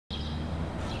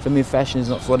For me, fashion is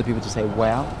not for other people to say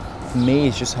wow. For me,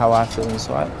 it's just how I feel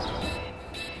inside.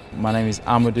 My name is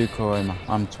Amadu Koroma.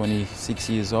 I'm 26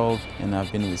 years old and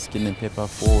I've been with Skin+Pepper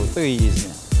for 3 years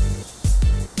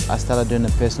now. I started doing a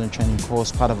personal training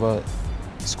course, part of a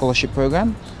scholarship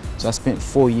program. So I spent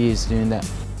 4 years doing that.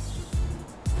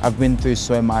 I've been through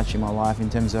so much in my life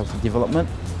in terms of development.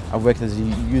 I've worked as a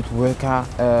youth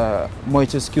worker,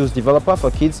 motor skills developer for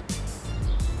kids.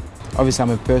 Obviously, I'm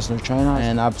a personal trainer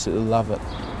and I absolutely love it.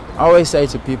 I always say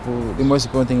to people, the most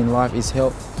important thing in life is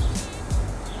health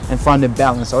and find a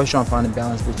balance. I always try and find a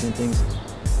balance between things.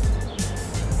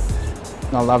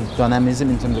 I love dynamism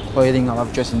in terms of clothing. I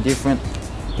love dressing different.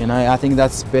 You know, I think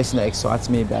that's the best thing that excites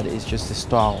me about it is just the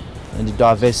style and the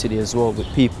diversity as well with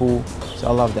people. So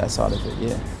I love that side of it,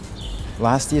 yeah.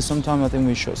 Last year sometime I think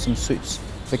we shot some suits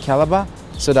for Calibre.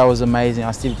 So that was amazing.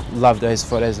 I still love those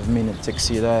photos of me in a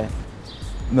tuxedo.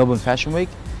 Melbourne Fashion Week,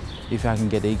 if I can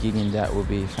get a gig in that would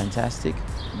be fantastic.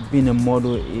 Being a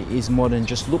model is more than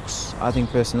just looks. I think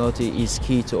personality is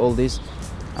key to all this.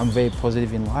 I'm very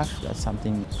positive in life. That's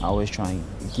something I always try and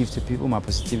give to people, my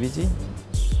positivity.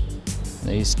 You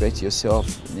know, you respect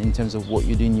yourself in terms of what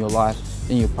you do in your life,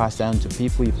 then you pass down to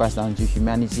people, you pass down to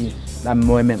humanity. That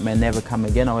moment may never come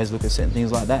again. I always look at certain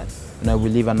things like that. You know, we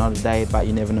live another day, but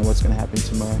you never know what's going to happen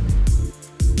tomorrow.